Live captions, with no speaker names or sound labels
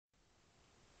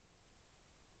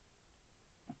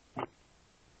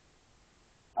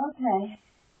Okay.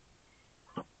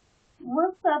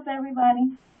 What's up,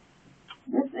 everybody?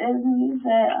 This is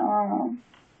Muzette. I'm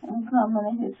coming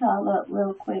to hit y'all up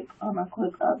real quick on a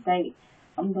quick update.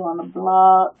 I'm doing a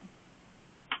blog.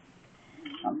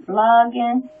 I'm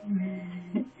blogging.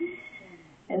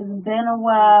 It's been a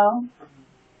while.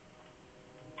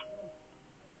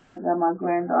 I got my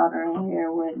granddaughter in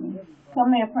here with me.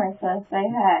 Come here, princess. Say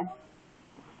hi.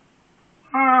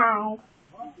 Hi.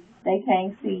 They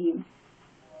can't see you.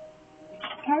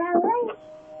 Can I wait?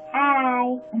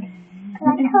 Hi. I'm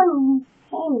counting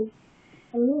pennies.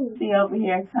 She over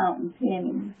here counting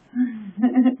pennies.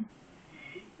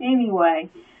 Anyway,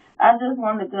 I just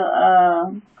wanted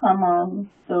to come on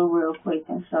through real quick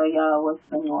and show y'all what's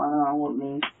been going on with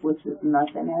me, which is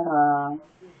nothing at all.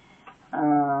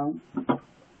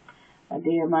 I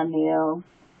did my nails.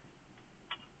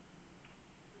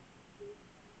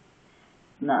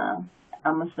 Nah,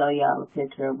 I'm going to show y'all a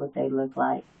picture of what they look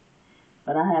like.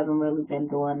 But I haven't really been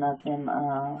doing nothing.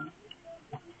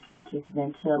 Just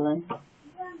been chilling.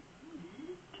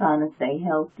 Trying to stay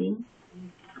healthy.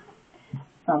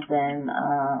 Something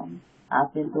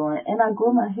I've been doing. And I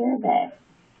grew my hair back.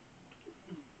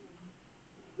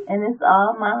 And it's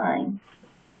all mine.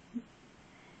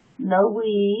 No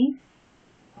weave.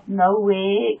 No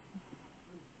wig.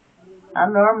 I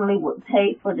normally would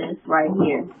pay for this right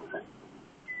here.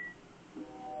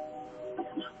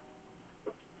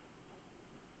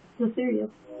 So serious.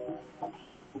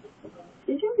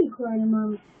 Did you record,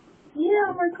 Mom? Yeah,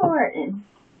 I'm recording.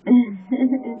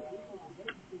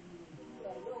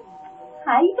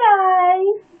 Hi,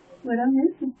 guys. What I'm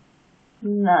missing?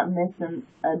 I'm not missing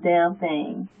a damn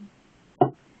thing.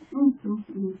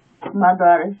 Mm-hmm. My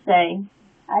daughter Shay.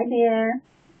 Hi, dear.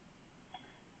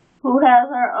 Who has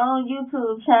her own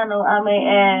YouTube channel, I may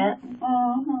add.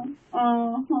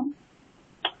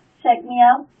 Check me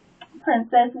out.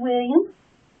 Princess Williams.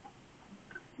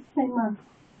 Hey, Mom.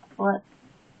 What?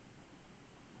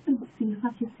 Let's see if I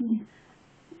can see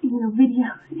it in a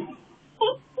video.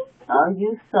 Oh,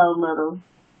 you so little.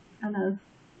 I know.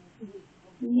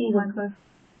 You need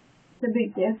the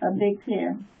big tear. a big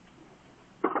tear.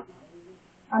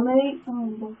 I made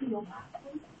both of your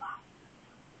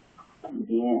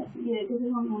Yeah. Yeah, this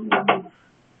is one on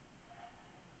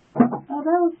Oh,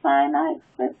 that was fine. I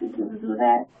expected you to do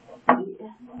that.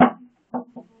 Yeah.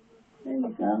 There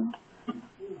you go.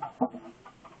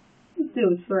 It's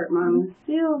still short, Mama.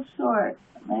 Still short.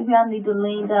 Maybe I need to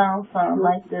lean down something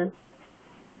like this.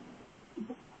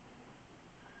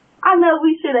 I know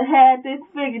we should have had this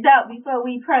figured out before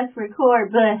we press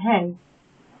record, but hey,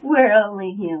 we're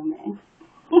only human.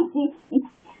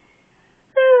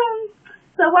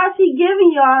 So while she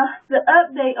giving y'all the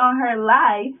update on her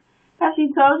life, has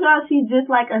she told y'all she's just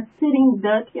like a sitting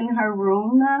duck in her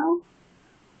room now?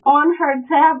 On her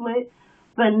tablet,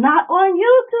 but not on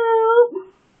YouTube.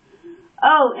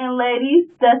 Oh, and ladies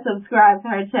that subscribe to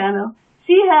her channel,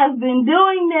 she has been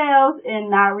doing nails and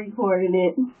not recording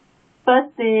it.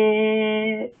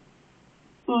 Busted.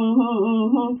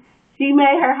 She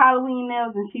made her Halloween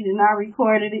nails and she did not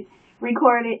record it.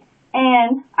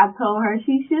 And I told her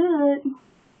she should.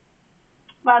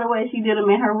 By the way, she did them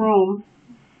in her room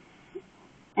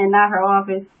and not her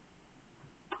office.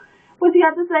 What you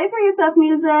got to say for yourself,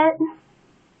 Muzette?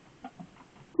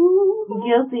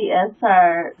 Guilty as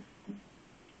charged.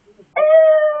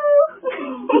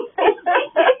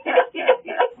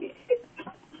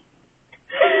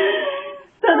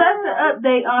 So that's the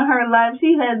update on her life.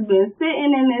 She has been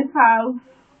sitting in this house,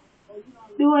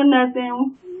 doing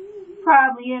nothing,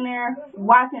 probably in there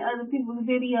watching other people's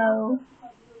videos.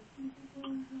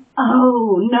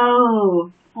 Oh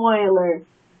no, spoiler.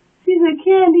 She's a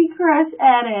Candy Crush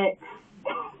addict.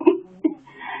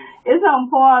 It's on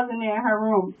pause in there in her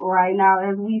room right now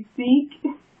as we speak.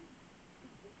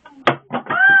 Oh,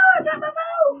 I got my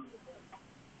phone.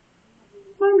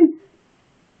 Mommy.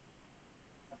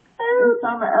 It's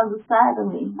on the other side of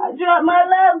me. I dropped my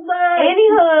laptop.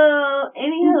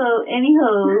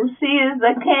 Anywho, she is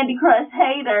a Candy Crush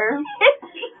hater.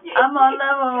 I'm on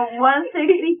level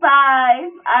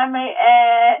 165. I may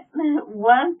add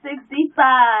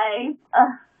 165.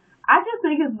 I just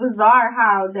think it's bizarre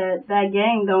how that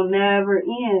game don't never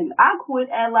end. I quit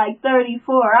at like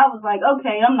 34. I was like,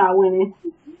 okay, I'm not winning.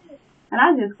 And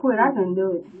I just quit. I couldn't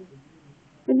do it.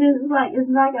 It's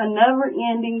like a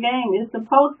never-ending game. It's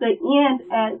supposed to end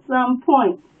at some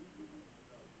point.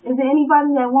 Is there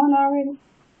anybody that won already?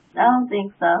 I don't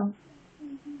think so.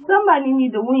 Somebody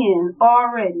need to win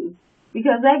already.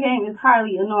 Because that game is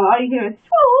highly annoying. All you hear is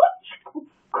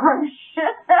crush.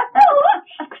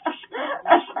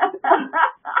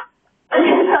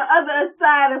 And the other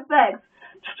side effects.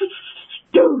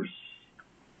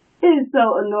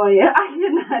 so annoying. I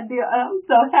cannot deal. I'm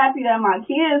so happy that my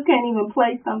kids can't even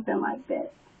play something like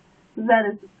that. That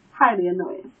is highly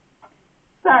annoying.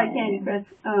 Sorry, Candy Crush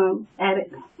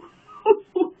addict.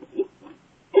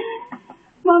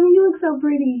 Mommy, you look so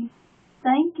pretty.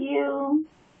 Thank you.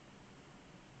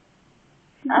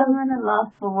 I'm at a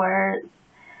loss for words.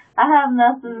 I have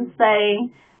nothing to say.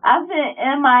 I've been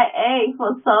MIA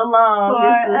for so long.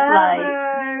 Forever. This is like,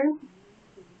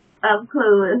 I'm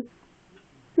clueless.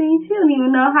 See, she don't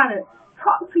even know how to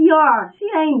talk to y'all. She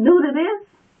ain't new to this.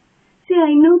 She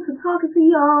ain't new to talking to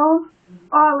y'all.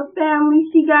 All the family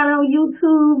she got on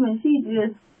YouTube, and she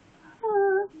just,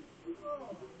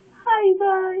 hi you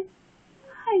guys.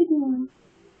 How you doing?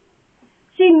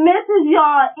 She misses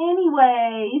y'all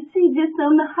anyway. She just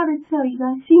don't know how to tell you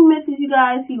guys. She misses you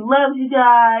guys. She loves you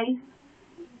guys.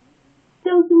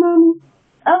 Don't you, Mommy?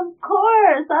 Of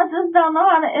course. I just don't know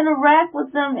how to interact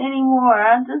with them anymore.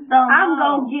 I just don't know. I'm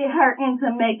going to get her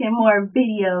into making more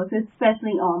videos,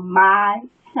 especially on my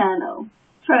channel.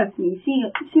 Trust me, she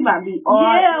about to be all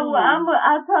well,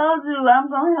 I told you, I'm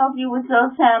going to help you with your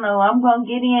channel. I'm going to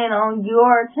get in on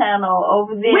your channel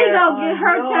over there. We're going to get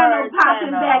her channel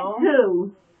popping back, too.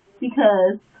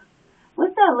 Because,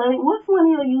 what's that lady? What's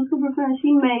one of your YouTuber friends? She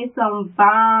made some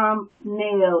bomb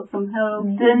nails, some help.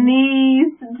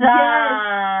 Denise John.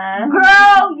 Yes.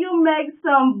 Girl, you make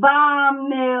some bomb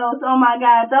nails. Oh, my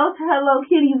God. Those Hello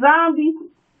Kitty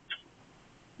zombies.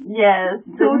 Yes,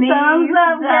 Two thumbs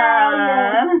up, girl.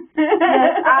 Yes.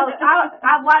 Yes,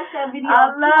 I watched that video.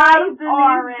 I love Denise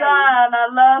already. John. I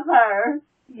love her.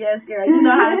 Yes, girl. You know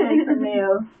how to make some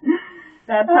nails.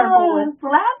 That purple was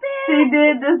slapping. She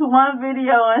did this one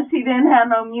video and she didn't have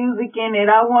no music in it.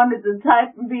 I wanted to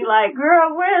type and be like,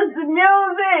 girl, where's the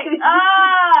music?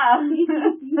 Ah!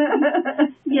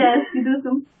 Yes, you do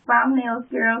some bomb nails,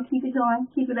 girl. Keep it going.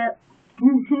 Keep it up.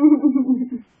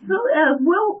 Who else?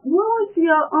 What was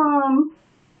your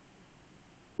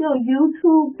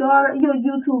YouTube daughter, your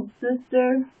YouTube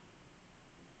sister?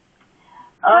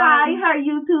 Hi, her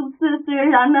YouTube sister.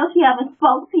 I know she haven't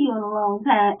spoke to you in a long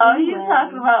time. Oh, you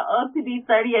talking about OTD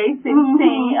 3816?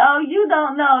 Oh, you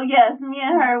don't know. Yes, me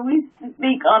and her, we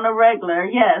speak on a regular.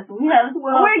 Yes, we have.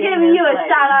 We're giving you a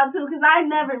shout out too, because I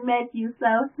never met you. So,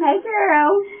 hey,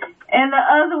 girl. And the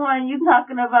other one, you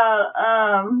talking about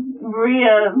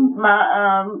Maria,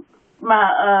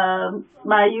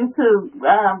 my YouTube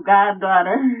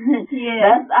goddaughter.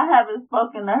 Yeah. I haven't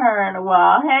spoken to her in a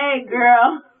while. Hey,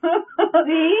 girl.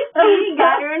 See,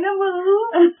 got her in the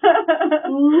mood.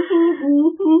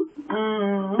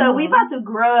 So we about to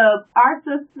grub. Our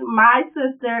sister, my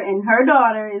sister, and her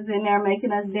daughter is in there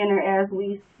making us dinner as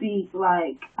we speak.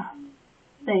 Like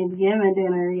Thanksgiving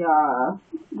dinner, y'all.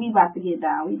 We about to get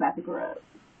down. We about to grub.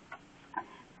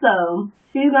 So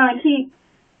she's gonna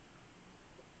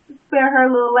spare her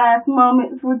little last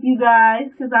moments with you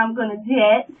guys, because I'm gonna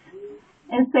jet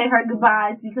and say her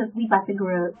goodbyes because we about to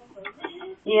grub.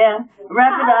 Yeah,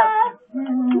 wrap it up.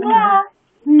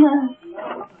 Yeah.